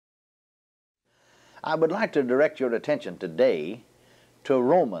I would like to direct your attention today to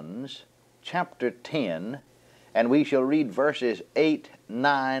Romans chapter 10, and we shall read verses 8,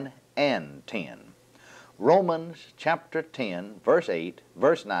 9, and 10. Romans chapter 10, verse 8,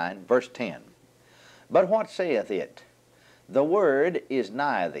 verse 9, verse 10. But what saith it? The word is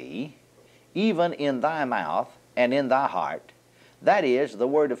nigh thee, even in thy mouth and in thy heart, that is the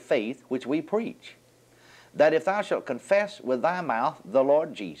word of faith which we preach. That if thou shalt confess with thy mouth the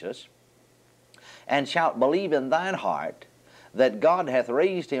Lord Jesus, and shalt believe in thine heart that God hath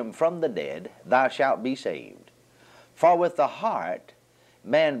raised him from the dead, thou shalt be saved. For with the heart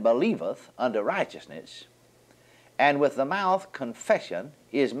man believeth unto righteousness, and with the mouth confession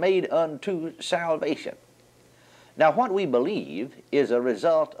is made unto salvation. Now what we believe is a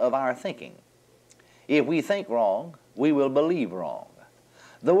result of our thinking. If we think wrong, we will believe wrong.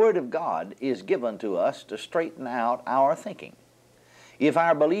 The Word of God is given to us to straighten out our thinking. If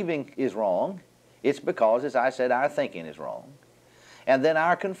our believing is wrong, it's because, as I said, our thinking is wrong. And then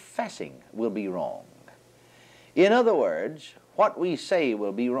our confessing will be wrong. In other words, what we say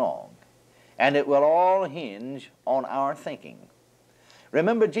will be wrong, and it will all hinge on our thinking.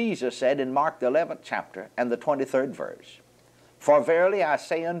 Remember, Jesus said in Mark the 11th chapter and the 23rd verse, For verily I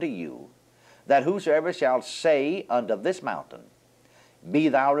say unto you, that whosoever shall say unto this mountain, Be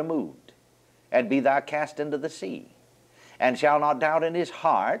thou removed, and be thou cast into the sea, and shall not doubt in his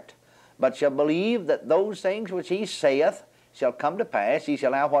heart, but shall believe that those things which he saith shall come to pass, he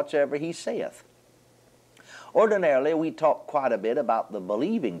shall have whatsoever he saith. Ordinarily, we talk quite a bit about the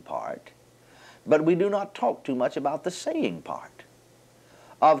believing part, but we do not talk too much about the saying part.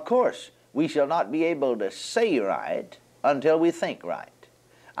 Of course, we shall not be able to say right until we think right.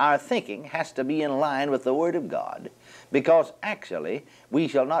 Our thinking has to be in line with the Word of God, because actually we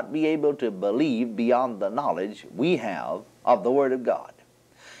shall not be able to believe beyond the knowledge we have of the Word of God.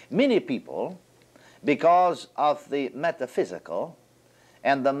 Many people, because of the metaphysical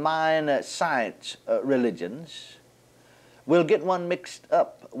and the mind science religions, will get one mixed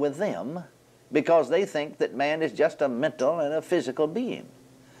up with them because they think that man is just a mental and a physical being.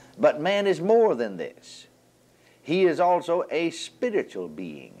 But man is more than this. He is also a spiritual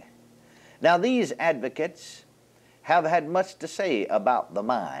being. Now these advocates have had much to say about the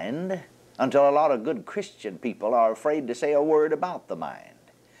mind, until a lot of good Christian people are afraid to say a word about the mind.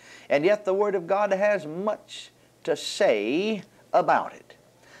 And yet the Word of God has much to say about it.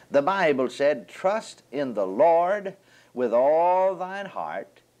 The Bible said, Trust in the Lord with all thine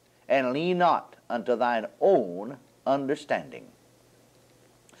heart, and lean not unto thine own understanding.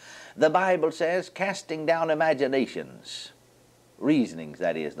 The Bible says, casting down imaginations, reasonings,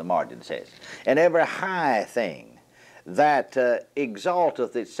 that is, the margin says, and every high thing that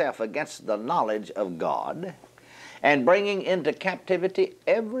exalteth itself against the knowledge of God, and bringing into captivity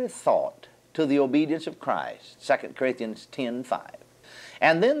every thought to the obedience of Christ, 2 Corinthians 10:5.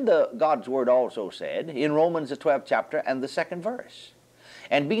 And then God's Word also said, in Romans the 12th chapter and the 2nd verse,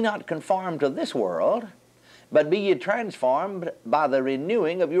 And be not conformed to this world, but be ye transformed by the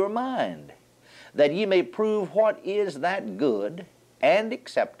renewing of your mind, that ye may prove what is that good and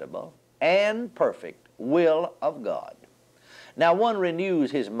acceptable and perfect will of God. Now one renews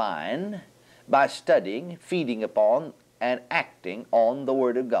his mind by studying, feeding upon, and acting on the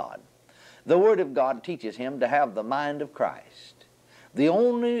Word of God. The Word of God teaches him to have the mind of Christ. The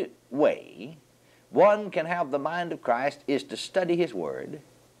only way one can have the mind of Christ is to study His Word,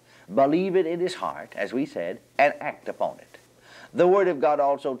 believe it in his heart, as we said, and act upon it. The Word of God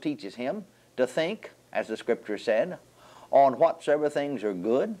also teaches him to think, as the Scripture said, on whatsoever things are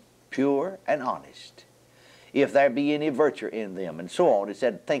good, pure, and honest. If there be any virtue in them, and so on, it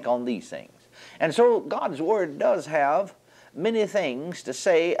said, think on these things. And so God's Word does have many things to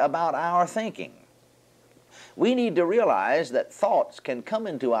say about our thinking. We need to realize that thoughts can come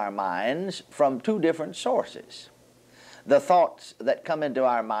into our minds from two different sources. The thoughts that come into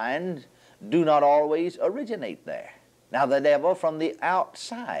our minds do not always originate there. Now the devil from the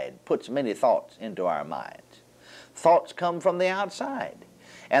outside puts many thoughts into our minds. Thoughts come from the outside.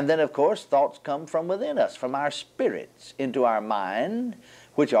 And then of course thoughts come from within us, from our spirits into our mind,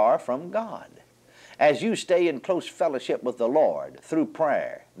 which are from God. As you stay in close fellowship with the Lord through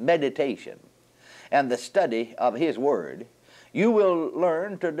prayer, meditation, and the study of His Word, you will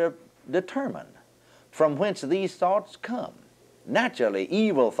learn to determine from whence these thoughts come. Naturally,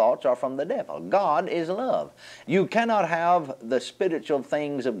 evil thoughts are from the devil. God is love. You cannot have the spiritual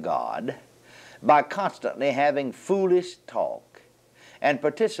things of God by constantly having foolish talk and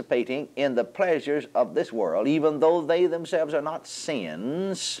participating in the pleasures of this world, even though they themselves are not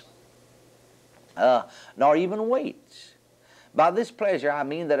sins, nor even weights. By this pleasure, I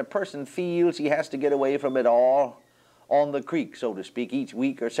mean that a person feels he has to get away from it all on the creek, so to speak, each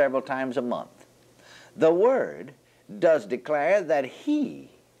week or several times a month. The Word does declare that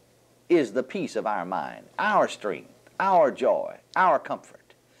He is the peace of our mind, our strength, our joy, our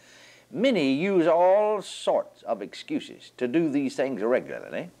comfort. Many use all sorts of excuses to do these things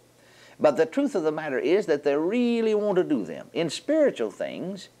regularly, but the truth of the matter is that they really want to do them. In spiritual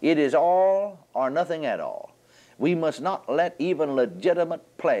things, it is all or nothing at all. We must not let even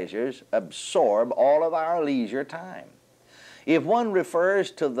legitimate pleasures absorb all of our leisure time. If one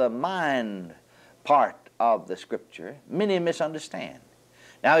refers to the mind part of the Scripture, many misunderstand.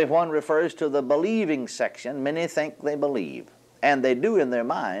 Now, if one refers to the believing section, many think they believe, and they do in their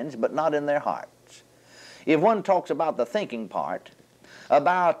minds, but not in their hearts. If one talks about the thinking part,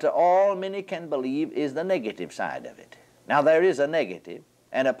 about all many can believe is the negative side of it. Now, there is a negative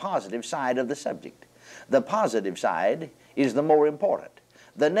and a positive side of the subject. The positive side is the more important.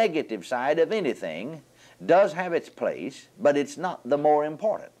 The negative side of anything does have its place, but it's not the more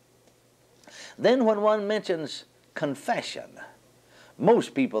important. Then when one mentions confession,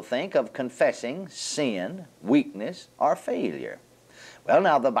 most people think of confessing sin, weakness, or failure. Well,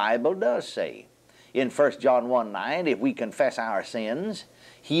 now the Bible does say in 1 John 1:9, if we confess our sins,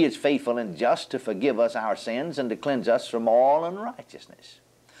 He is faithful and just to forgive us our sins and to cleanse us from all unrighteousness.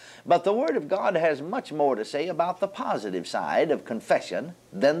 But the Word of God has much more to say about the positive side of confession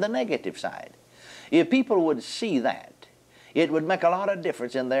than the negative side. If people would see that, it would make a lot of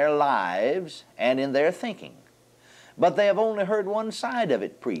difference in their lives and in their thinking. But they have only heard one side of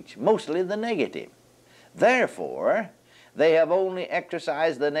it preached, mostly the negative. Therefore, they have only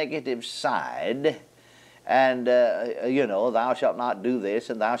exercised the negative side, and, thou shalt not do this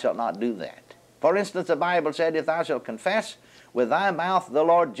and thou shalt not do that. For instance, the Bible said, if thou shalt confess with thy mouth the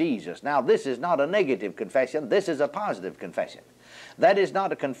Lord Jesus. Now, this is not a negative confession, this is a positive confession. That is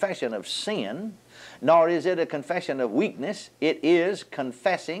not a confession of sin, nor is it a confession of weakness. It is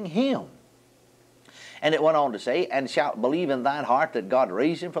confessing Him. And it went on to say, and shalt believe in thine heart that God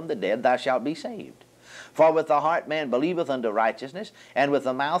raised Him from the dead, thou shalt be saved. For with the heart man believeth unto righteousness, and with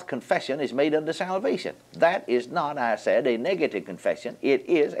the mouth confession is made unto salvation. That is not, I said, a negative confession. It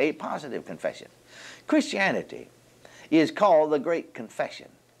is a positive confession. Christianity is called the Great Confession.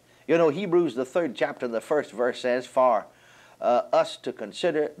 You know, Hebrews, the 3rd chapter, the 1st verse says, for us to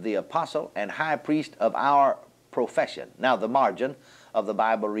consider the apostle and high priest of our profession. Now, the margin of the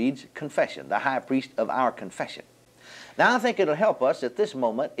Bible reads confession, the high priest of our confession. Now, I think it'll help us at this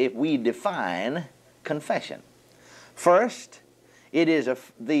moment if we define confession. First, it is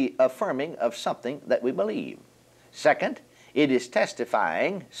the affirming of something that we believe. Second, it is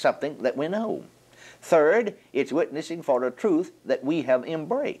testifying something that we know. Third, it's witnessing for a truth that we have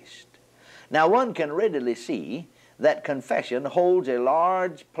embraced. Now, one can readily see that confession holds a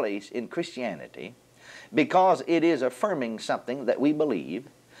large place in Christianity because it is affirming something that we believe,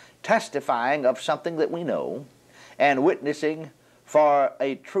 testifying of something that we know, and witnessing for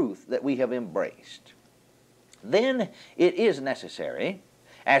a truth that we have embraced. Then it is necessary,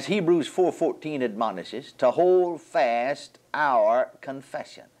 as Hebrews 4:14 admonishes, to hold fast our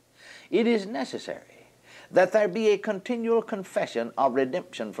confession. It is necessary that there be a continual confession of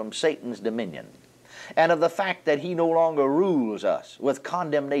redemption from Satan's dominion, and of the fact that he no longer rules us with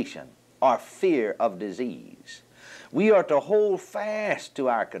condemnation or fear of disease. We are to hold fast to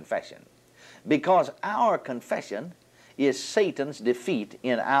our confession, because our confession is Satan's defeat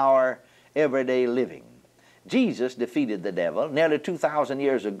in our everyday living. Jesus defeated the devil nearly 2,000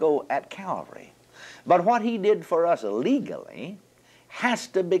 years ago at Calvary. But what He did for us legally has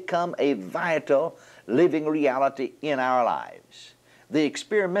to become a vital living reality in our lives. The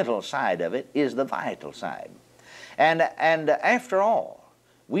experimental side of it is the vital side. And after all,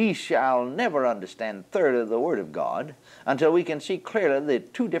 we shall never understand thoroughly the Word of God until we can see clearly the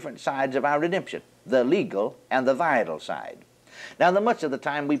two different sides of our redemption, the legal and the vital side. Now, much of the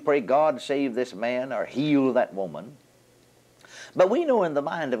time we pray, God save this man or heal that woman. But we know in the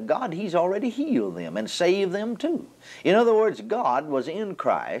mind of God He's already healed them and saved them too. In other words, God was in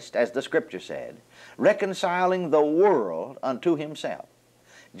Christ, as the Scripture said, reconciling the world unto Himself.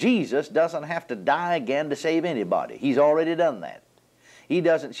 Jesus doesn't have to die again to save anybody. He's already done that. He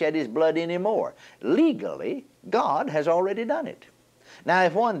doesn't shed His blood anymore. Legally, God has already done it. Now,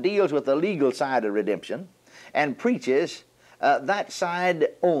 if one deals with the legal side of redemption and preaches that side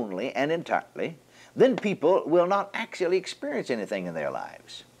only and entirely, then people will not actually experience anything in their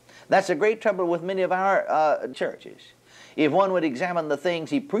lives. That's a great trouble with many of our churches. If one would examine the things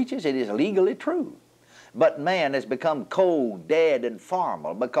he preaches, it is legally true. But man has become cold, dead, and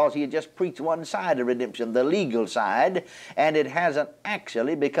formal because he had just preached one side of redemption, the legal side, and it hasn't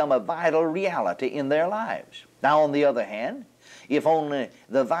actually become a vital reality in their lives. Now, on the other hand, if only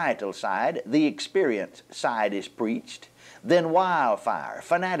the vital side, the experience side is preached, then wildfire,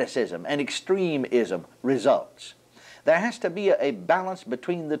 fanaticism, and extremism results. There has to be a balance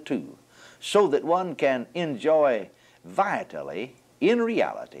between the two so that one can enjoy vitally, in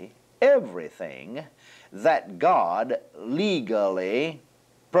reality, everything that God legally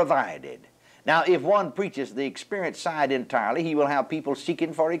provided. Now, if one preaches the experience side entirely, he will have people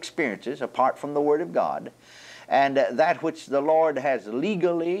seeking for experiences apart from the Word of God, and that which the Lord has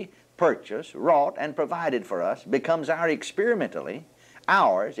legally purchased, wrought, and provided for us becomes ours experimentally,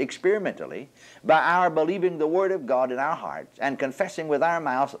 by our believing the Word of God in our hearts and confessing with our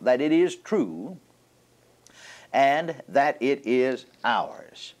mouths that it is true and that it is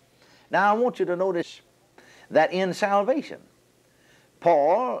ours. Now, I want you to notice that in salvation,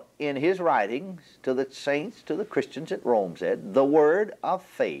 Paul, in his writings to the saints, to the Christians at Rome, said, the word of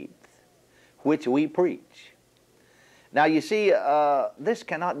faith which we preach. Now, you see, this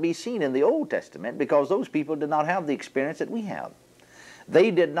cannot be seen in the Old Testament because those people did not have the experience that we have.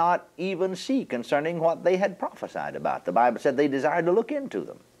 They did not even see concerning what they had prophesied about. The Bible said they desired to look into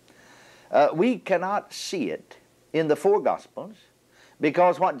them. We cannot see it in the four Gospels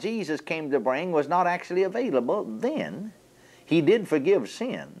because what Jesus came to bring was not actually available then. He did forgive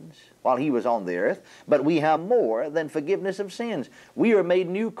sins while he was on the earth, but we have more than forgiveness of sins. We are made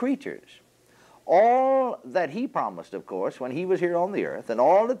new creatures. All that he promised, of course, when he was here on the earth, and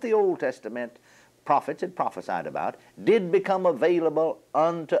all that the Old Testament prophets had prophesied about, did become available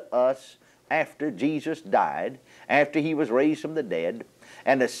unto us after Jesus died, after he was raised from the dead,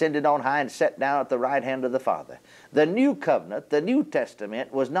 and ascended on high and sat down at the right hand of the Father. The New Covenant, the New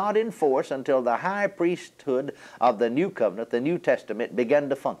Testament, was not in force until the high priesthood of the New Covenant, the New Testament, began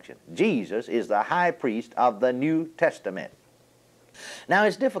to function. Jesus is the high priest of the New Testament. Now,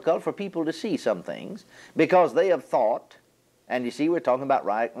 it's difficult for people to see some things because they have thought, and you see we're talking about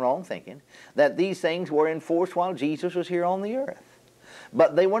right and wrong thinking, that these things were in force while Jesus was here on the earth.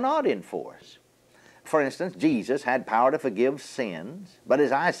 But they were not in force. For instance, Jesus had power to forgive sins, but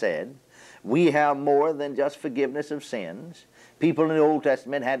as I said, we have more than just forgiveness of sins. People in the Old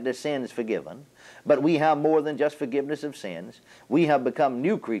Testament had their sins forgiven, but we have more than just forgiveness of sins. We have become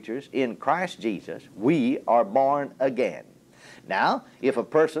new creatures in Christ Jesus. We are born again. Now, if a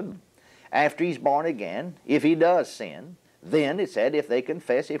person, after he's born again, if he does sin, then it said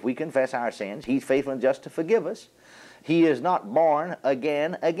if we confess our sins, he's faithful and just to forgive us. He is not born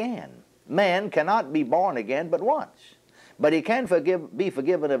again. Man cannot be born again but once. But he can be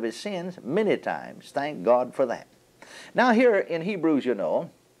forgiven of his sins many times. Thank God for that. Now here in Hebrews, you know,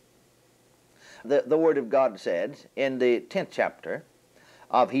 the Word of God said in the 10th chapter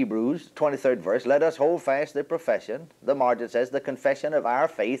of Hebrews, 23rd verse, let us hold fast the profession, the margin says, the confession of our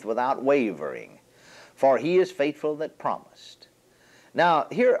faith without wavering, for he is faithful that promised. Now,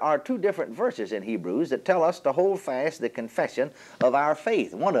 here are two different verses in Hebrews that tell us to hold fast the confession of our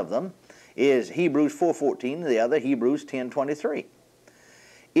faith. One of them is Hebrews 4:14, the other Hebrews 10:23.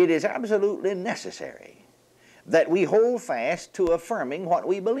 It is absolutely necessary that we hold fast to affirming what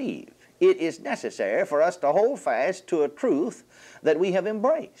we believe. It is necessary for us to hold fast to a truth that we have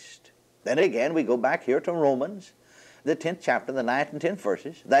embraced. Then again, we go back here to Romans, the 10th chapter, the 9th and 10th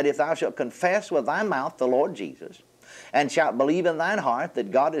verses, that if thou shalt confess with thy mouth the Lord Jesus, and shalt believe in thine heart that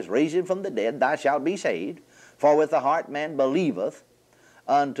God is raised him from the dead, thou shalt be saved. For with the heart man believeth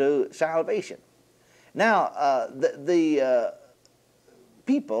unto salvation. Now, these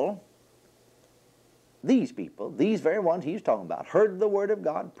people, these very ones he's talking about, heard the Word of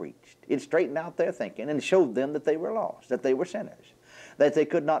God preached. It straightened out their thinking and showed them that they were lost, that they were sinners, that they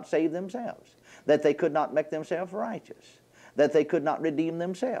could not save themselves, that they could not make themselves righteous, that they could not redeem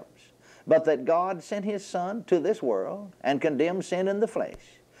themselves, but that God sent his Son to this world and condemned sin in the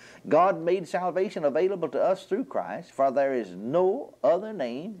flesh. God made salvation available to us through Christ, for there is no other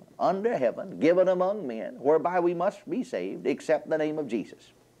name under heaven given among men whereby we must be saved except the name of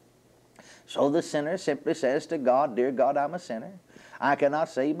Jesus. So the sinner simply says to God, dear God, I'm a sinner. I cannot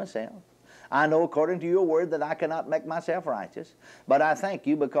save myself. I know according to your word that I cannot make myself righteous, but I thank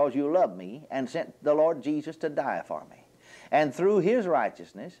you because you love me and sent the Lord Jesus to die for me. And through his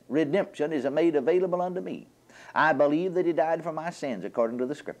righteousness, redemption is made available unto me. I believe that he died for my sins according to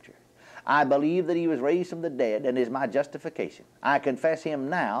the Scripture. I believe that he was raised from the dead and is my justification. I confess him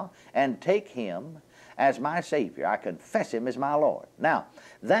now and take him as my Savior. I confess him as my Lord. Now,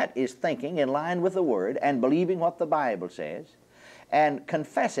 that is thinking in line with the Word and believing what the Bible says and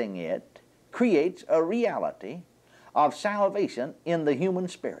confessing it creates a reality of salvation in the human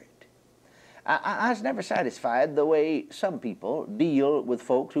spirit. I was never satisfied the way some people deal with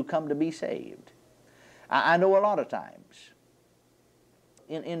folks who come to be saved. I know a lot of times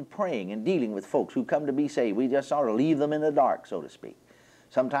in praying and dealing with folks who come to be saved, we just sort of leave them in the dark, so to speak.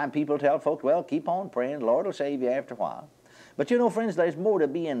 Sometimes people tell folks, well, keep on praying, the Lord will save you after a while. But you know, friends, there's more to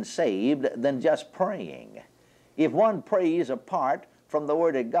being saved than just praying. If one prays apart from the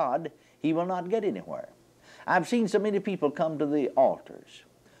Word of God, he will not get anywhere. I've seen so many people come to the altars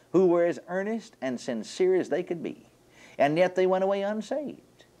who were as earnest and sincere as they could be, and yet they went away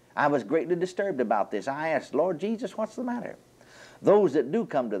unsaved. I was greatly disturbed about this. I asked, Lord Jesus, what's the matter? Those that do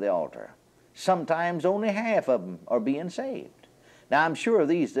come to the altar, sometimes only half of them are being saved. Now, I'm sure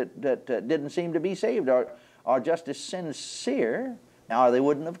these that didn't seem to be saved are just as sincere, or they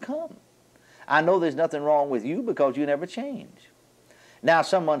wouldn't have come. I know there's nothing wrong with you because you never change. Now,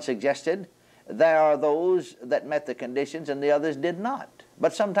 someone suggested there are those that met the conditions and the others did not.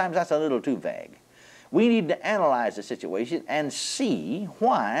 But sometimes that's a little too vague. We need to analyze the situation and see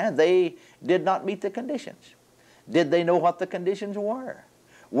why they did not meet the conditions. Did they know what the conditions were?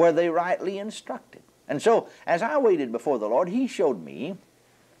 Were they rightly instructed? And so, as I waited before the Lord, He showed me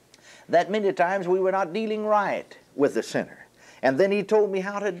that many times we were not dealing right with the sinner. And then He told me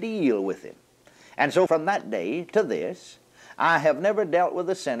how to deal with him. And so from that day to this, I have never dealt with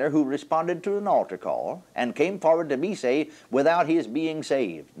a sinner who responded to an altar call and came forward to be saved without his being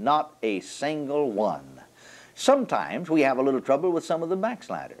saved. Not a single one. Sometimes we have a little trouble with some of the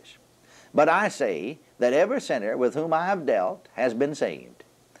backsliders. But I say that every sinner with whom I have dealt has been saved.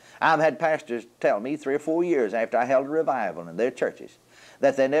 I've had pastors tell me 3 or 4 years after I held a revival in their churches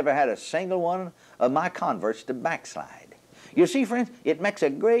that they never had a single one of my converts to backslide. You see, friends, it makes a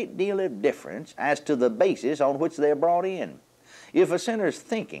great deal of difference as to the basis on which they're brought in. If a sinner's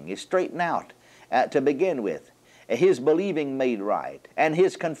thinking is straightened out to begin with, his believing made right, and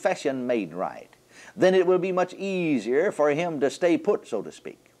his confession made right, then it will be much easier for him to stay put, so to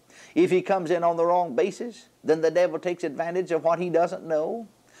speak. If he comes in on the wrong basis, then the devil takes advantage of what he doesn't know,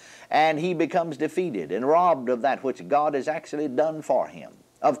 and he becomes defeated and robbed of that which God has actually done for him.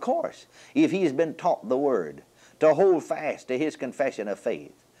 Of course, if he's been taught the Word, to hold fast to his confession of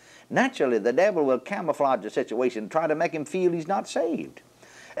faith, naturally the devil will camouflage the situation, try to make him feel he's not saved.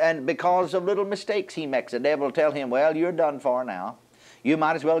 And because of little mistakes he makes, the devil will tell him, well, you're done for now. You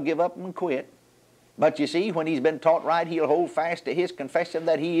might as well give up and quit. But you see, when he's been taught right, he'll hold fast to his confession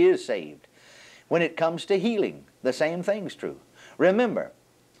that he is saved. When it comes to healing, the same thing's true. Remember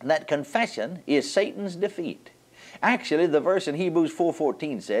that confession is Satan's defeat. Actually, the verse in Hebrews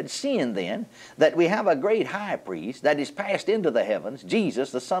 4:14 said, seeing then that we have a great high priest that is passed into the heavens,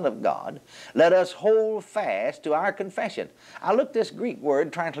 Jesus, the Son of God, let us hold fast to our confession. I looked this Greek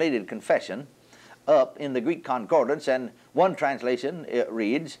word translated confession up in the Greek concordance, and one translation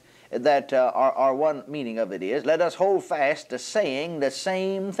reads that, or one meaning of it is, let us hold fast to saying the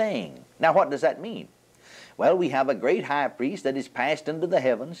same thing. Now, what does that mean? Well, we have a great high priest that is passed into the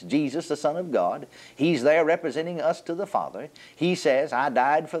heavens, Jesus, the Son of God. He's there representing us to the Father. He says, I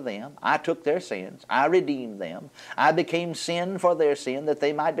died for them. I took their sins. I redeemed them. I became sin for their sin, that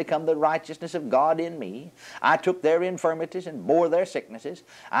they might become the righteousness of God in me. I took their infirmities and bore their sicknesses.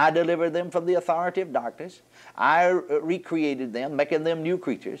 I delivered them from the authority of darkness. I recreated them, making them new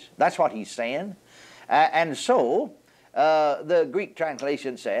creatures. That's what he's saying. And so, the Greek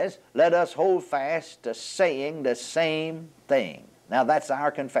translation says, let us hold fast to saying the same thing. Now that's our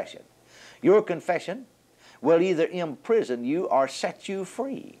confession. Your confession will either imprison you or set you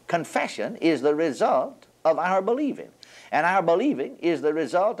free. Confession is the result of our believing. And our believing is the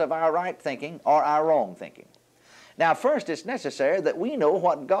result of our right thinking or our wrong thinking. Now first it's necessary that we know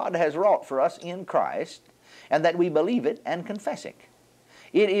what God has wrought for us in Christ and that we believe it and confess it.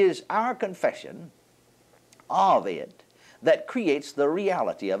 It is our confession of it that creates the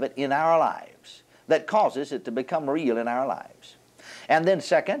reality of it in our lives, that causes it to become real in our lives. And then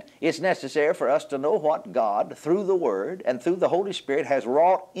second, it's necessary for us to know what God, through the Word and through the Holy Spirit, has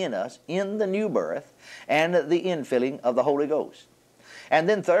wrought in us in the new birth and the infilling of the Holy Ghost. And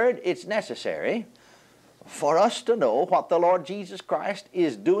then third, it's necessary for us to know what the Lord Jesus Christ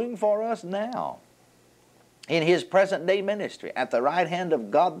is doing for us now in His present day ministry at the right hand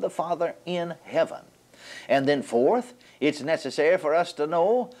of God the Father in heaven. And then fourth, it's necessary for us to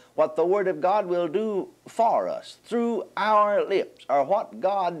know what the Word of God will do for us through our lips, or what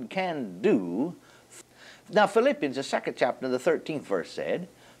God can do. Now Philippians, the 2nd chapter, the 13th verse said,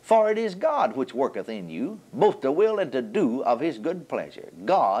 for it is God which worketh in you, both to will and to do of His good pleasure.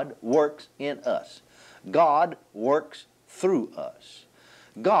 God works in us. God works through us.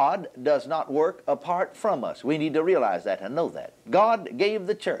 God does not work apart from us. We need to realize that and know that. God gave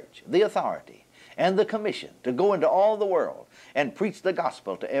the church the authority and the commission to go into all the world and preach the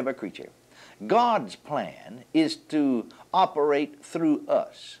gospel to every creature. God's plan is to operate through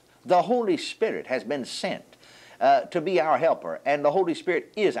us. The Holy Spirit has been sent to be our helper, and the Holy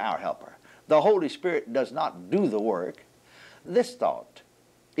Spirit is our helper. The Holy Spirit does not do the work. This thought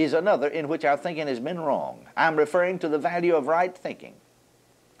is another in which our thinking has been wrong. I'm referring to the value of right thinking.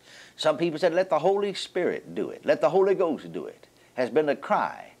 Some people said, let the Holy Spirit do it. Let the Holy Ghost do it. Has been a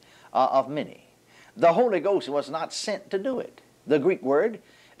cry of many. The Holy Ghost was not sent to do it. The Greek word,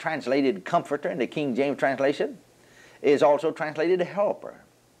 translated comforter in the King James translation, is also translated helper.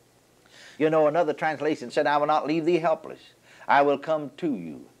 You know, another translation said, I will not leave thee helpless. I will come to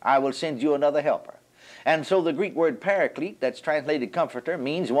you. I will send you another helper. And so the Greek word paraclete, that's translated comforter,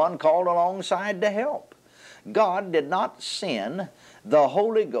 means one called alongside to help. God did not send the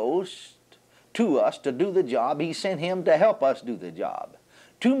Holy Ghost to us to do the job. He sent him to help us do the job.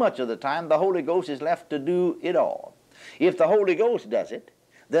 Too much of the time, the Holy Ghost is left to do it all. If the Holy Ghost does it,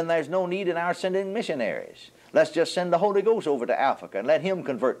 then there's no need in our sending missionaries. Let's just send the Holy Ghost over to Africa and let him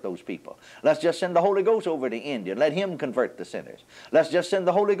convert those people. Let's just send the Holy Ghost over to India and let him convert the sinners. Let's just send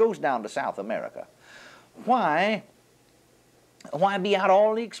the Holy Ghost down to South America. Why be out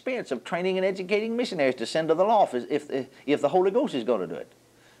all the expense of training and educating missionaries to send to the lost if the Holy Ghost is going to do it?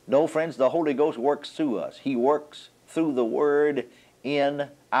 No, friends, the Holy Ghost works through us. He works through the Word in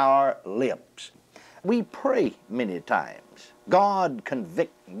our lips. We pray many times, God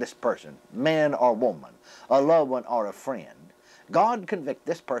convict this person, man or woman, a loved one or a friend. God convict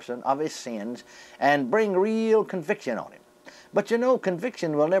this person of his sins and bring real conviction on him. But you know,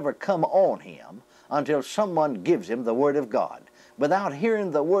 conviction will never come on him until someone gives him the Word of God. Without hearing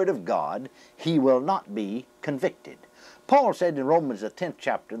the Word of God, he will not be convicted. Paul said in Romans the 10th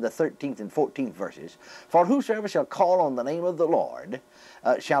chapter, the 13th and 14th verses, For whosoever shall call on the name of the Lord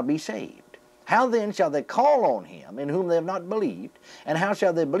shall be saved. How then shall they call on him in whom they have not believed? And how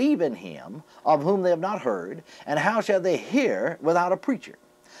shall they believe in him of whom they have not heard? And how shall they hear without a preacher?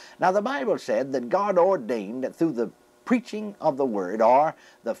 Now the Bible said that God ordained that through the preaching of the Word, or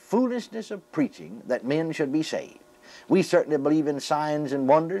the foolishness of preaching, that men should be saved. We certainly believe in signs and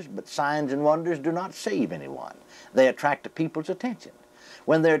wonders, but signs and wonders do not save anyone. They attract people's attention.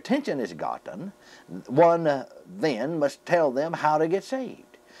 When their attention is gotten, one then must tell them how to get saved.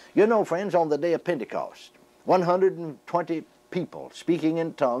 You know, friends, on the day of Pentecost, 120 people speaking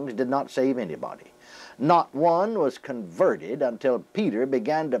in tongues did not save anybody. Not one was converted until Peter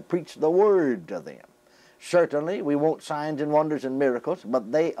began to preach the Word to them. Certainly, we want signs and wonders and miracles,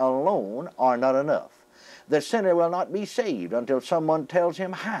 but they alone are not enough. The sinner will not be saved until someone tells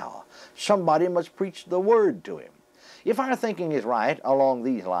him how. Somebody must preach the Word to him. If our thinking is right along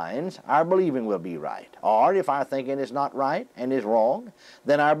these lines, our believing will be right. Or if our thinking is not right and is wrong,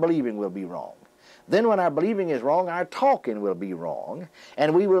 then our believing will be wrong. Then when our believing is wrong, our talking will be wrong,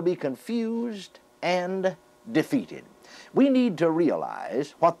 and we will be confused and defeated. We need to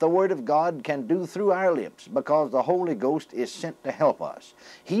realize what the Word of God can do through our lips, because the Holy Ghost is sent to help us.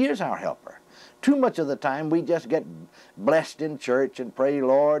 He is our helper. Too much of the time we just get blessed in church and pray,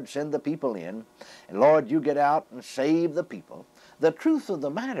 Lord, send the people in, and Lord, you get out and save the people. The truth of the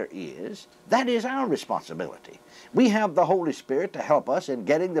matter is, that is our responsibility. We have the Holy Spirit to help us in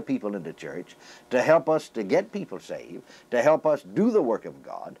getting the people into church, to help us to get people saved, to help us do the work of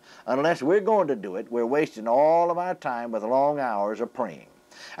God. Unless we're going to do it, we're wasting all of our time with long hours of praying.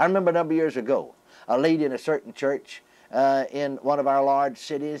 I remember a number of years ago, a lady in a certain church in one of our large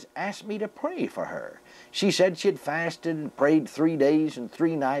cities asked me to pray for her. She said she had fasted and prayed 3 days and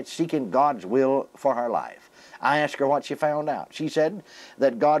 3 nights seeking God's will for her life. I asked her what she found out. She said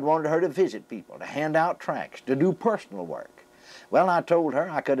that God wanted her to visit people, to hand out tracts, to do personal work. Well, I told her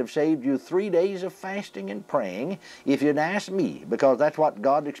I could have saved you 3 days of fasting and praying if you'd asked me, because that's what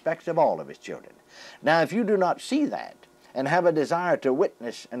God expects of all of His children. Now, if you do not see that and have a desire to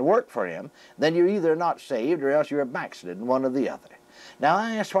witness and work for Him, then you're either not saved or else you're backslidden, one or the other. Now,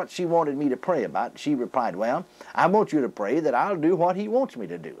 I asked what she wanted me to pray about. She replied, well, I want you to pray that I'll do what He wants me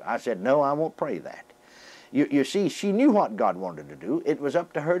to do. I said, no, I won't pray that. You see, she knew what God wanted to do. It was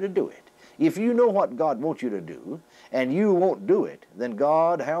up to her to do it. If you know what God wants you to do, and you won't do it, then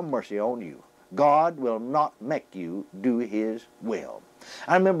God have mercy on you. God will not make you do His will.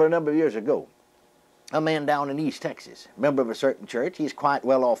 I remember a number of years ago, a man down in East Texas, member of a certain church. He's quite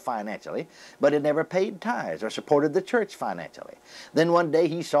well off financially, but had never paid tithes or supported the church financially. Then one day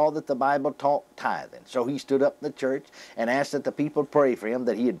he saw that the Bible taught tithing, so he stood up in the church and asked that the people pray for him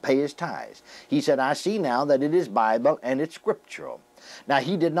that he'd pay his tithes. He said, I see now that it is Bible and it's scriptural. Now,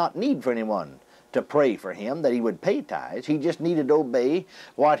 he did not need for anyone to pray for him that he would pay tithes. He just needed to obey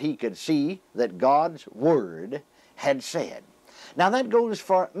what he could see that God's Word had said. Now, that goes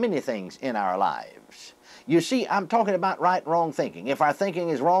for many things in our lives. You see, I'm talking about right and wrong thinking. If our thinking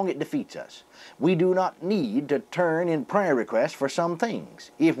is wrong, it defeats us. We do not need to turn in prayer requests for some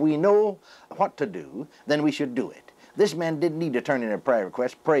things. If we know what to do, then we should do it. This man didn't need to turn in a prayer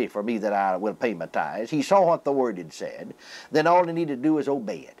request, pray for me that I will pay my tithes. He saw what the Word had said. Then all he needed to do is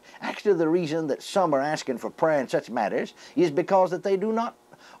obey it. Actually, the reason that some are asking for prayer in such matters is because that they do not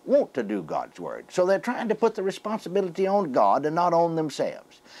want to do God's Word. So they're trying to put the responsibility on God and not on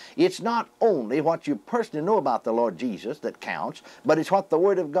themselves. It's not only what you personally know about the Lord Jesus that counts, but it's what the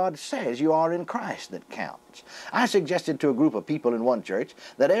Word of God says you are in Christ that counts. I suggested to a group of people in one church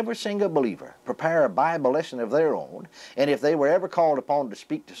that every single believer prepare a Bible lesson of their own, and if they were ever called upon to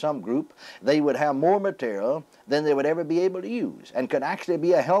speak to some group, they would have more material than they would ever be able to use, and could actually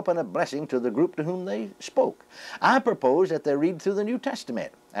be a help and a blessing to the group to whom they spoke. I propose that they read through the New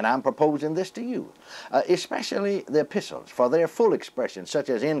Testament, and I'm proposing this to you, especially the epistles, for their full expression, such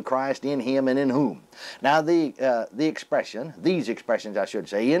as in Christ, in Him, and in whom. Now, these expressions, I should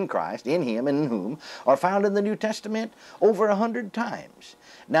say, in Christ, in Him, and in whom, are found in the New Testament over 100 times.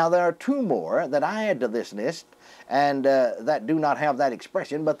 Now, there are 2 more that I add to this list, and that do not have that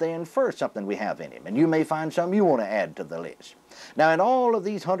expression, but they infer something we have in Him. And you may find some you want to add to the list. Now, in all of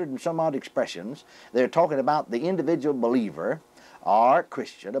these 100 and some odd expressions, they're talking about the individual believer or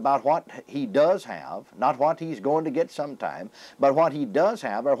Christian, about what he does have, not what he's going to get sometime, but what he does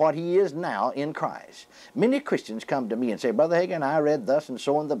have or what he is now in Christ. Many Christians come to me and say, Brother Hagin, I read thus and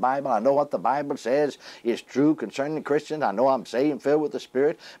so in the Bible. I know what the Bible says is true concerning Christians. I know I'm saved and filled with the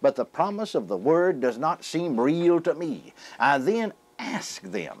Spirit, but the promise of the Word does not seem real to me. I then ask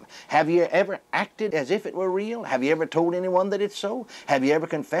them, have you ever acted as if it were real? Have you ever told anyone that it's so? Have you ever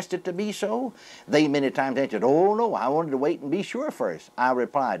confessed it to be so? They many times answered, oh no, I wanted to wait and be sure first. I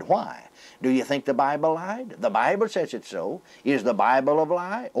replied, why? Do you think the Bible lied? The Bible says it's so. Is the Bible a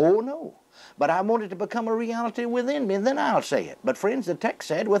lie? Oh no. But I want it to become a reality within me, and then I'll say it. But friends, the text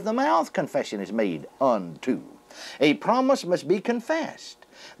said, with the mouth confession is made unto. A promise must be confessed.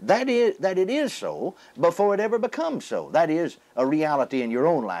 That it is so before it ever becomes so. That is a reality in your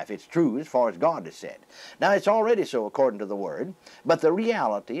own life. It's true as far as God has said. Now, it's already so according to the Word, but the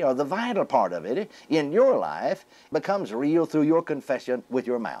reality or the vital part of it in your life becomes real through your confession with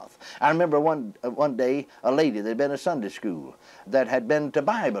your mouth. I remember one day a lady that had been to Sunday school, that had been to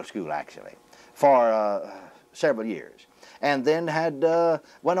Bible school actually for several years, and then had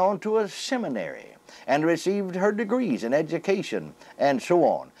went on to a seminary and received her degrees in education and so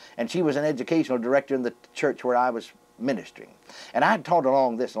on. And she was an educational director in the church where I was ministering. And I taught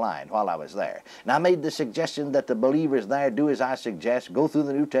along this line while I was there. And I made the suggestion that the believers there do as I suggest, go through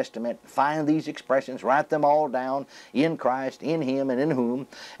the New Testament, find these expressions, write them all down, in Christ, in Him, and in whom,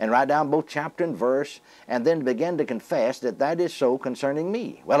 and write down both chapter and verse, and then begin to confess that that is so concerning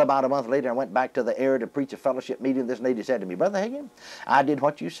me. Well, about a month later, I went back to the area to preach a fellowship meeting. This lady said to me, Brother Hagin, I did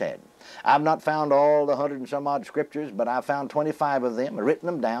what you said. I've not found all the 100 and some odd scriptures, but I found 25 of them, written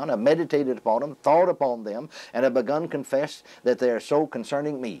them down, I've meditated upon them, thought upon them, and have begun to confess that they are so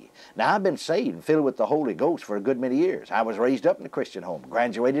concerning me. Now, I've been saved and filled with the Holy Ghost for a good many years. I was raised up in a Christian home,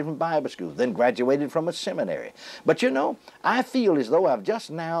 graduated from Bible school, then graduated from a seminary. But you know, I feel as though I've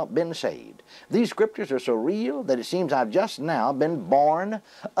just now been saved. These scriptures are so real that it seems I've just now been born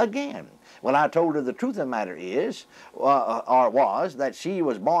again. Well, I told her the truth of the matter is, was that she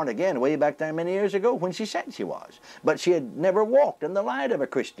was born again way back there many years ago when she said she was. But she had never walked in the light of a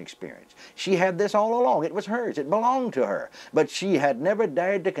Christian experience. She had this all along. It was hers. It belonged to her. But she had never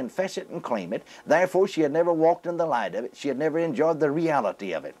dared to confess it and claim it. Therefore, she had never walked in the light of it. She had never enjoyed the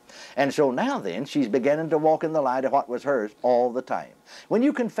reality of it. And so now then, she's beginning to walk in the light of what was hers all the time. When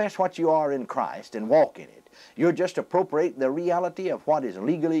you confess what you are in Christ and walk in it, you're just appropriating the reality of what is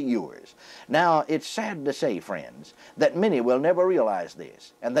legally yours. Now, it's sad to say, friends, that many will never realize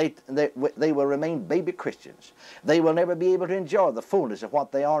this, and they will remain baby Christians. They will never be able to enjoy the fullness of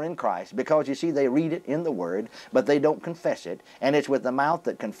what they are in Christ because, you see, they read it in the Word, but they don't confess it, and it's with the mouth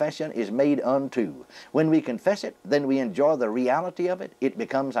that confession is made unto. When we confess it, then we enjoy the reality of it. It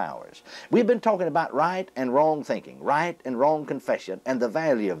becomes ours. We've been talking about right and wrong thinking, right and wrong confession, and the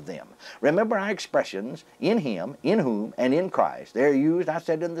value of them. Remember our expressions, in Him, in whom, and in Christ. They're used, I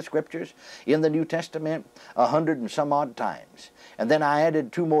said, in the Scriptures, in the New Testament, 100 and some odd times. And then I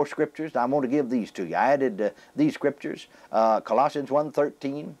added 2 more Scriptures. I want to give these to you. I added these Scriptures, Colossians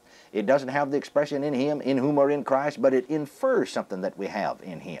 1:13, It doesn't have the expression in Him, in whom or in Christ, but it infers something that we have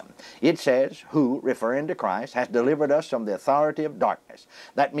in Him. It says, who, referring to Christ, has delivered us from the authority of darkness.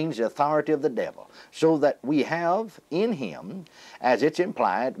 That means the authority of the devil. So that we have in Him, as it's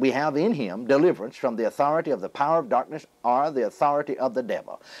implied, we have in Him deliverance from the authority of the power of darkness, or the authority of the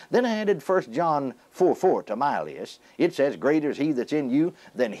devil. Then I added 1 John 4:4 to my list. It says, greater is He that's in you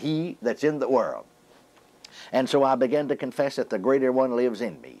than he that's in the world. And so I began to confess that the greater one lives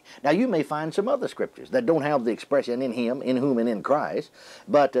in me. Now you may find some other scriptures that don't have the expression in Him, in whom, and in Christ,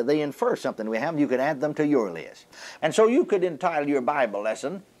 but they infer something we have. You can add them to your list. And so you could entitle your Bible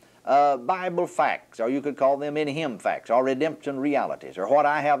lesson, Bible Facts, or you could call them In Him Facts, or Redemption Realities, or What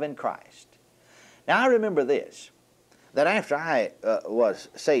I Have in Christ. Now I remember this, that after I was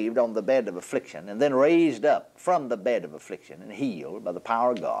saved on the bed of affliction, and then raised up from the bed of affliction and healed by the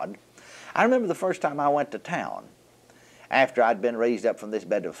power of God, I remember the first time I went to town, after I'd been raised up from this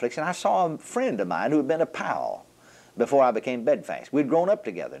bed of affliction, I saw a friend of mine who had been a pal before I became bedfast. We'd grown up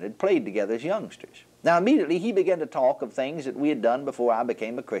together and had played together as youngsters. Now immediately he began to talk of things that we had done before I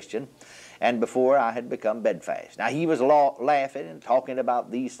became a Christian and before I had become bedfast. Now he was laughing and talking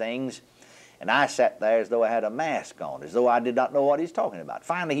about these things, and I sat there as though I had a mask on, as though I did not know what he's talking about.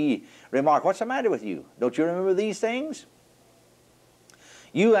 Finally he remarked, what's the matter with you? Don't you remember these things?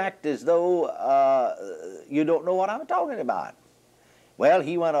 You act as though you don't know what I'm talking about. Well,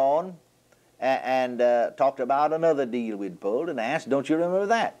 he went on and talked about another deal we'd pulled and asked, don't you remember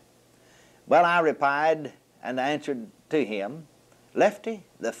that? Well, I replied and answered to him, Lefty,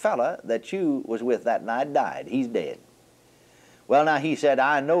 the fella that you was with that night died. He's dead. Well, now he said,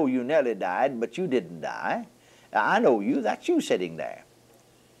 I know you nearly died, but you didn't die. I know you. That's you sitting there.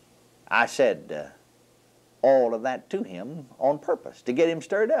 I said all of that to him on purpose, to get him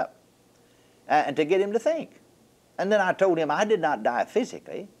stirred up and to get him to think. And then I told him I did not die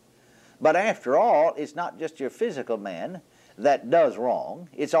physically, but after all, it's not just your physical man that does wrong.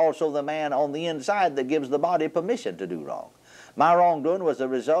 It's also the man on the inside that gives the body permission to do wrong. My wrongdoing was a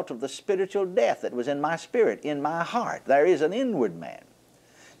result of the spiritual death that was in my spirit, in my heart. There is an inward man.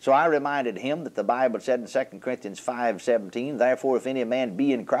 So I reminded him that the Bible said in 2 Corinthians 5:17, therefore if any man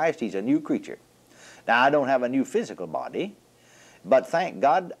be in Christ, he's a new creature. Now, I don't have a new physical body, but thank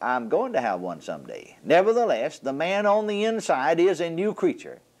God I'm going to have one someday. Nevertheless, the man on the inside is a new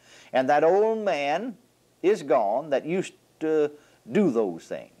creature, and that old man is gone that used to do those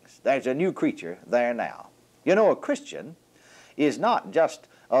things. There's a new creature there now. You know, a Christian is not just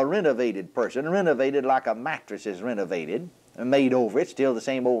a renovated person, renovated like a mattress is renovated, and made over. It's still the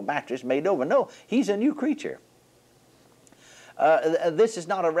same old mattress made over. No, he's a new creature. This is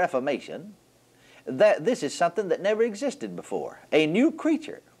not a reformation. This is something that never existed before. A new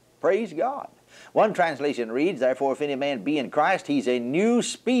creature. Praise God. One translation reads, therefore if any man be in Christ, he's a new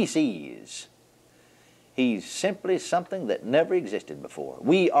species. He's simply something that never existed before.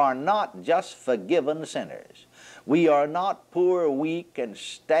 We are not just forgiven sinners. We are not poor, weak, and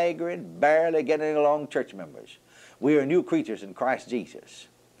staggering, barely getting along church members. We are new creatures in Christ Jesus.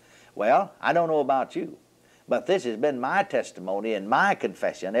 Well, I don't know about you, but this has been my testimony and my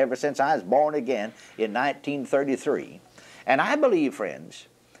confession ever since I was born again in 1933. And I believe, friends,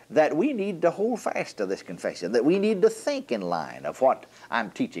 that we need to hold fast to this confession, that we need to think in line of what I'm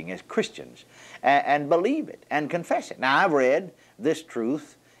teaching as Christians and believe it and confess it. Now, I've read this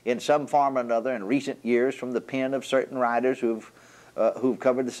truth in some form or another in recent years from the pen of certain writers who've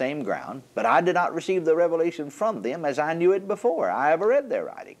covered the same ground, but I did not receive the revelation from them as I knew it before I ever read their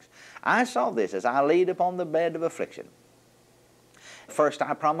writings. I saw this as I laid upon the bed of affliction. First,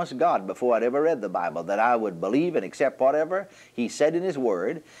 I promised God before I'd ever read the Bible that I would believe and accept whatever He said in His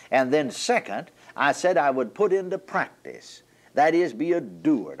Word. And then second, I said I would put into practice. That is, be a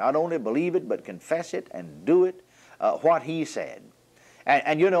doer. Not only believe it, but confess it and do it, what He said.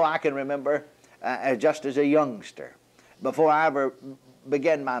 And you know, I can remember just as a youngster, before I ever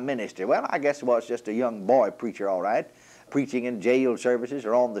began my ministry, well, I guess I was just a young boy preacher, all right, preaching in jail services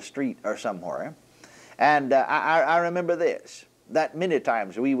or on the street or somewhere. And I remember this, that many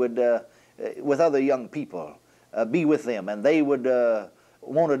times we would, with other young people, be with them, and they would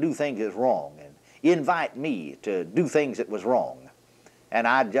want to do things that's wrong and invite me to do things that was wrong. And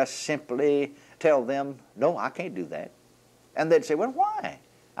I'd just simply tell them, no, I can't do that. And they'd say, well, why?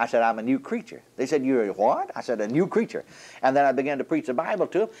 I said, I'm a new creature. They said, you're a what? I said, a new creature. And then I began to preach the Bible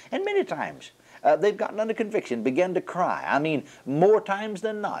to them, and many times they've gotten under conviction, began to cry. I mean, more times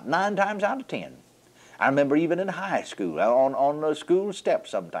than not, 9 times out of 10. I remember even in high school, on the school steps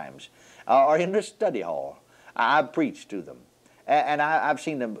sometimes, or in the study hall, I preached to them, and I've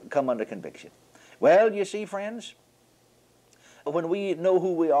seen them come under conviction. Well, you see, friends, When we know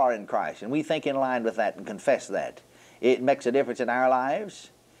who we are in Christ and we think in line with that and confess that, it makes a difference in our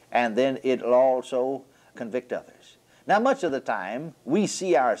lives, and then it'll also convict others. Now, much of the time, we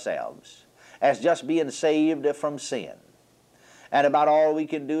see ourselves as just being saved from sin. And about all we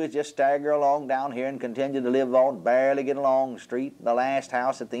can do is just stagger along down here and continue to live on, barely get along the street, the last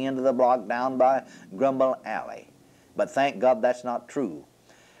house at the end of the block down by Grumble Alley. But thank God that's not true.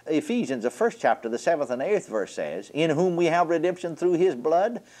 Ephesians, the 1st chapter, the 7th and 8th verse says, "In whom we have redemption through His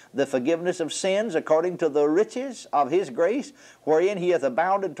blood, the forgiveness of sins according to the riches of His grace, wherein He hath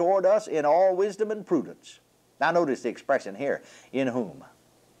abounded toward us in all wisdom and prudence." Now notice the expression here, in whom.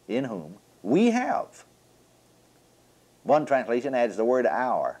 In whom we have. One translation adds the word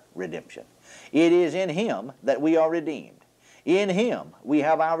our redemption. It is in Him that we are redeemed. In Him we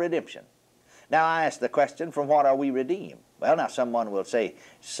have our redemption. Now I ask the question, from what are we redeemed? Well, now someone will say,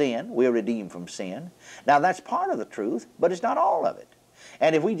 sin. We're redeemed from sin. Now that's part of the truth, but it's not all of it.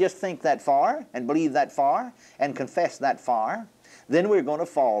 And if we just think that far, and believe that far, and confess that far, then we're going to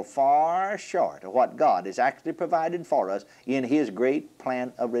fall far short of what God has actually provided for us in His great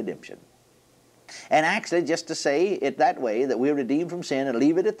plan of redemption. And actually, just to say it that way, that we're redeemed from sin, and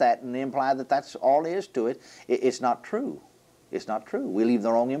leave it at that, and imply that that's all there is to it, it's not true. It's not true. We leave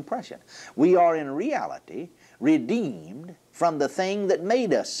the wrong impression. We are in reality redeemed from the thing that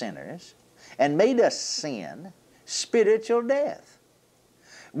made us sinners and made us sin, spiritual death.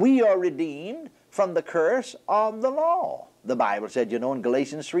 We are redeemed from the curse of the law. The Bible said, you know, in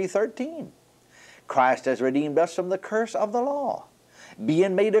Galatians 3:13, Christ has redeemed us from the curse of the law,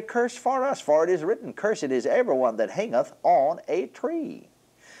 being made a curse for us, for it is written, "Cursed is everyone that hangeth on a tree."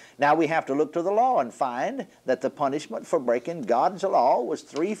 Now we have to look to the law and find that the punishment for breaking God's law was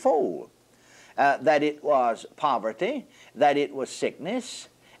threefold. That it was poverty, that it was sickness,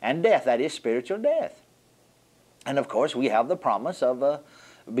 and death, that is spiritual death. And of course we have the promise of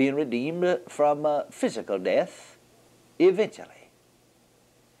being redeemed from physical death eventually.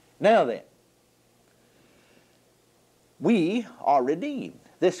 Now then, we are redeemed.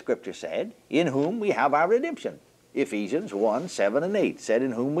 This scripture said, "In whom we have our redemption." Ephesians 1, 7 and 8 said,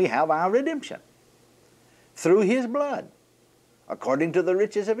 "In whom we have our redemption through His blood, according to the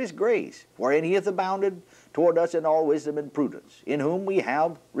riches of His grace, wherein He hath abounded toward us in all wisdom and prudence." In whom we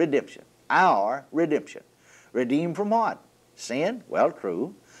have redemption. Our redemption. Redeemed from what? Sin? Well,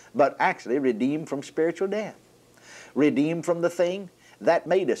 true. But actually redeemed from spiritual death. Redeemed from the thing that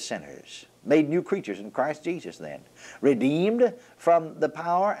made us sinners. Made new creatures in Christ Jesus then. Redeemed from the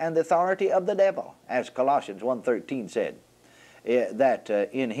power and the authority of the devil, as Colossians 1:13 said, that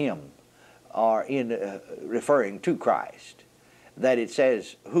in Him, or in referring to Christ, that it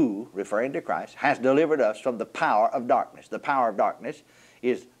says, who, referring to Christ, has delivered us from the power of darkness. The power of darkness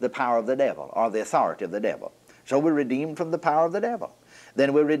is the power of the devil, or the authority of the devil. So we're redeemed from the power of the devil.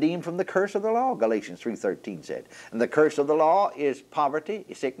 Then we're redeemed from the curse of the law, Galatians 3:13 said. And the curse of the law is poverty,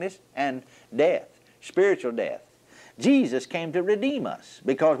 sickness, and death, spiritual death. Jesus came to redeem us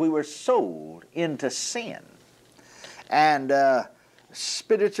because we were sold into sin and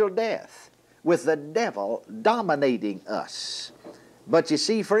spiritual death, with the devil dominating us. But you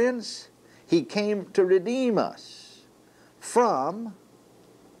see, friends, He came to redeem us from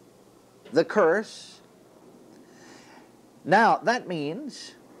the curse. Now, that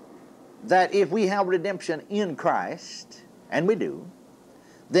means that if we have redemption in Christ, and we do,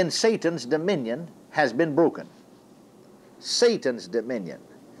 then Satan's dominion has been broken. Satan's dominion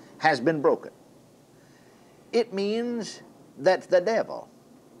has been broken. It means that the devil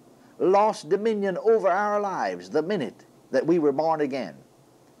lost dominion over our lives the minute that we were born again,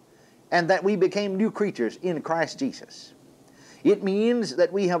 and that we became new creatures in Christ Jesus. It means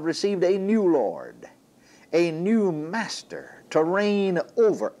that we have received a new Lord, a new master to reign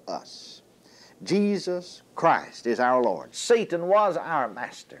over us. Jesus Christ is our Lord. Satan was our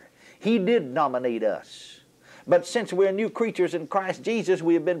master. He did dominate us. But since we're new creatures in Christ Jesus,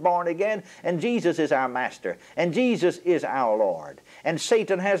 we have been born again, and Jesus is our master, and Jesus is our Lord. And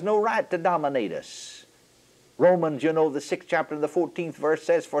Satan has no right to dominate us. Romans, you know, the 6th chapter and the 14th verse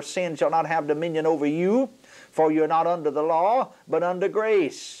says, "For sin shall not have dominion over you, for you're not under the law, but under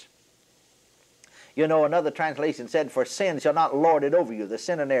grace." You know, another translation said, "For sin shall not lord it over you." The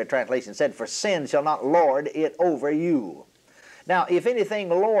Seminary translation said, "For sin shall not lord it over you." Now, if anything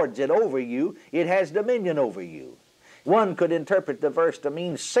lords it over you, it has dominion over you. One could interpret the verse to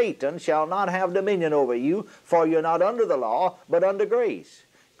mean, Satan shall not have dominion over you, for you're not under the law, but under grace.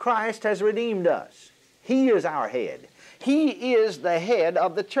 Christ has redeemed us. He is our head. He is the head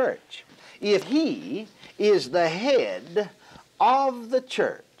of the church. If He is the head of the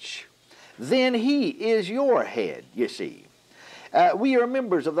church, then He is your head, you see. We are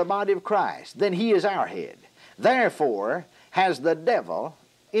members of the body of Christ. Then he is our head. Therefore, has the devil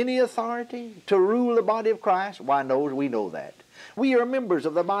any authority to rule the body of Christ? Why, no, we know that. We are members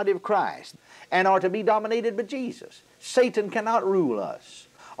of the body of Christ and are to be dominated by Jesus. Satan cannot rule us,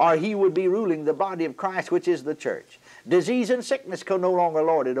 or he would be ruling the body of Christ, which is the church. Disease and sickness can no longer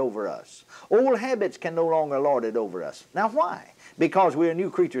lord it over us. Old habits can no longer lord it over us. Now why? Because we are new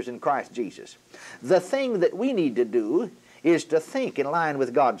creatures in Christ Jesus. The thing that we need to do is to think in line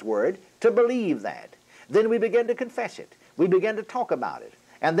with God's Word, to believe that. Then we begin to confess it. We begin to talk about it.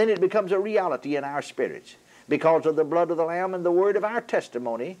 And then it becomes a reality in our spirits. Because of the blood of the Lamb and the word of our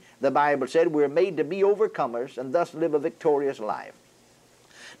testimony, the Bible said we're made to be overcomers and thus live a victorious life.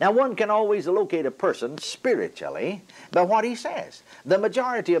 Now, one can always locate a person spiritually by what he says. The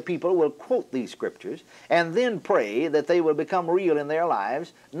majority of people will quote these scriptures and then pray that they will become real in their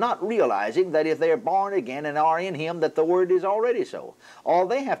lives, not realizing that if they're born again and are in Him, that the Word is already so. All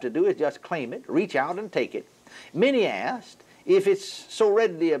they have to do is just claim it, reach out and take it. Many asked, if it's so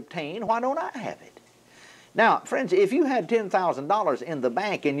readily obtained, why don't I have it? Now, friends, if you had $10,000 in the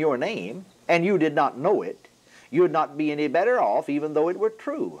bank in your name and you did not know it, you would not be any better off even though it were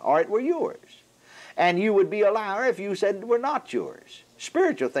true or it were yours. And you would be a liar if you said it were not yours.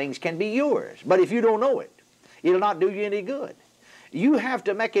 Spiritual things can be yours, but if you don't know it, it'll not do you any good. You have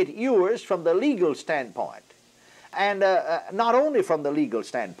to make it yours from the legal standpoint. And not only from the legal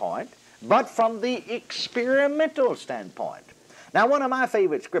standpoint, but from the experimental standpoint. Now, one of my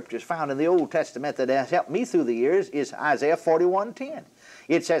favorite scriptures found in the Old Testament that has helped me through the years is Isaiah 41:10.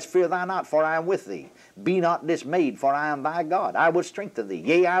 It says, "Fear thou not, for I am with thee. Be not dismayed, for I am thy God. I will strengthen thee.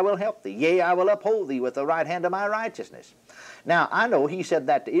 Yea, I will help thee. Yea, I will uphold thee with the right hand of my righteousness." Now, I know he said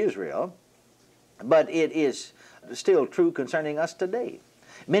that to Israel, but it is still true concerning us today.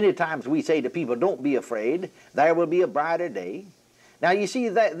 Many times we say to people, don't be afraid. There will be a brighter day. Now, you see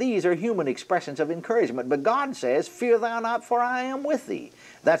that these are human expressions of encouragement, but God says, "Fear thou not, for I am with thee."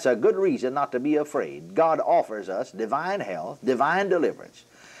 That's a good reason not to be afraid. God offers us divine health, divine deliverance.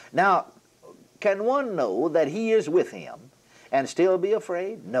 Now, can one know that he is with him and still be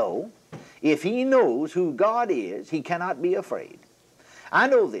afraid? No. If he knows who God is, he cannot be afraid. I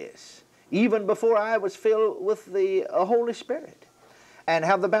know this even before I was filled with the Holy Spirit and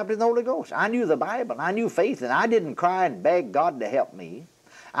have the baptism of the Holy Ghost. I knew the Bible, I knew faith, and I didn't cry and beg God to help me.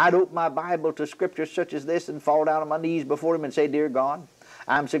 I'd open my Bible to scriptures such as this and fall down on my knees before Him and say, "Dear God,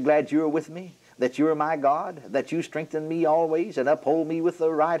 I'm so glad you're with me, that you're my God, that you strengthen me always and uphold me with the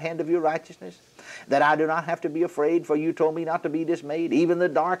right hand of your righteousness, that I do not have to be afraid, for you told me not to be dismayed. Even the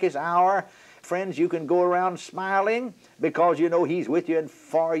darkest hour, friends, you can go around smiling because you know He's with you and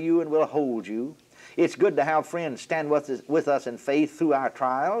for you and will hold you." It's good to have friends stand with us in faith through our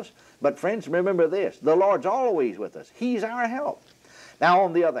trials. But friends, remember this, the Lord's always with us. He's our help. Now,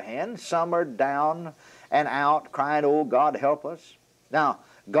 on the other hand, some are down and out crying, "Oh, God, help us." Now,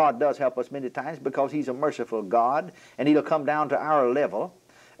 God does help us many times because He's a merciful God, and He'll come down to our level.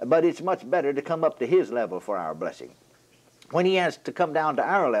 But it's much better to come up to His level for our blessing. When He has to come down to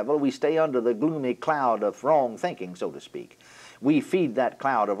our level, we stay under the gloomy cloud of wrong thinking, so to speak. We feed that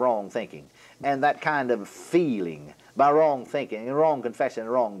cloud of wrong thinking and that kind of feeling by wrong thinking and wrong confessing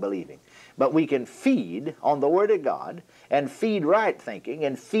and wrong believing. But we can feed on the Word of God and feed right thinking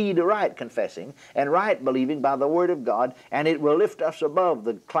and feed right confessing and right believing by the Word of God, and it will lift us above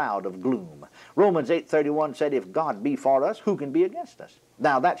the cloud of gloom. Romans 8:31 said, "If God be for us, who can be against us?"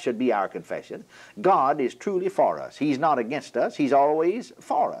 Now, that should be our confession. God is truly for us. He's not against us. He's always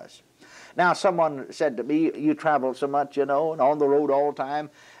for us. Now, someone said to me, "You travel so much, you know, and on the road all the time.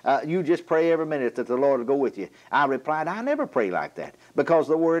 You just pray every minute that the Lord will go with you." I replied, "I never pray like that, because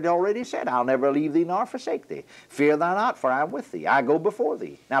the Word already said, 'I'll never leave thee nor forsake thee. Fear thou not, for I am with thee. I go before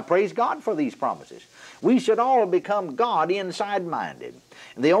thee.'" Now, praise God for these promises. We should all become God inside-minded.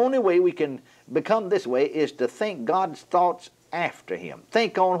 And the only way we can become this way is to think God's thoughts after Him.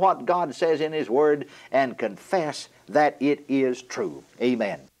 Think on what God says in His Word and confess that it is true.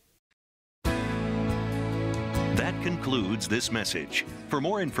 Amen. That concludes this message. For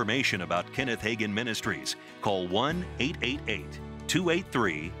more information about Kenneth Hagin Ministries, call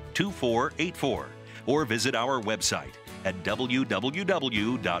 1-888-283-2484 or visit our website at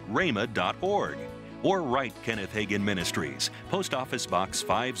www.rhema.org, or write Kenneth Hagin Ministries, Post Office Box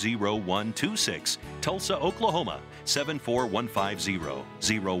 50126, Tulsa, Oklahoma 74150,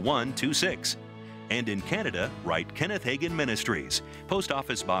 0126. And in Canada, write Kenneth Hagin Ministries, Post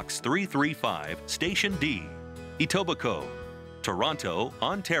Office Box 335, Station D, Etobicoke, Toronto,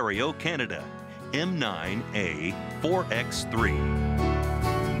 Ontario, Canada, M9A4X3.